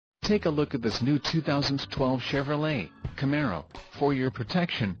take a look at this new 2012 Chevrolet Camaro. For your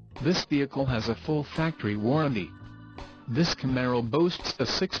protection, this vehicle has a full factory warranty. This Camaro boasts a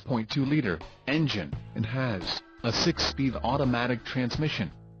 6.2-liter engine and has a 6-speed automatic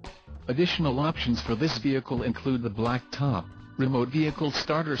transmission. Additional options for this vehicle include the black top, remote vehicle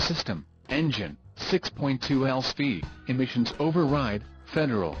starter system, engine, 6.2L speed, emissions override,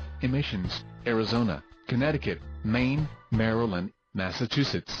 federal emissions, Arizona, Connecticut, Maine, Maryland,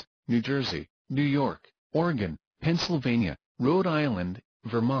 Massachusetts, New Jersey, New York, Oregon, Pennsylvania, Rhode Island,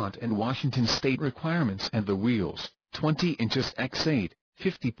 Vermont and Washington state requirements, and the wheels, 20 inches x 8,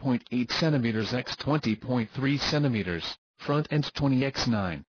 50.8 cm x 20.3 cm, front end 20 x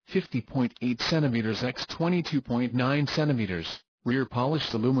 9, 50.8 cm x 22.9 cm, rear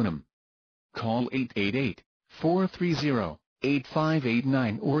polished aluminum. Call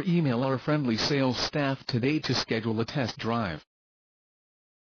 888-430-8589 or email our friendly sales staff today to schedule a test drive.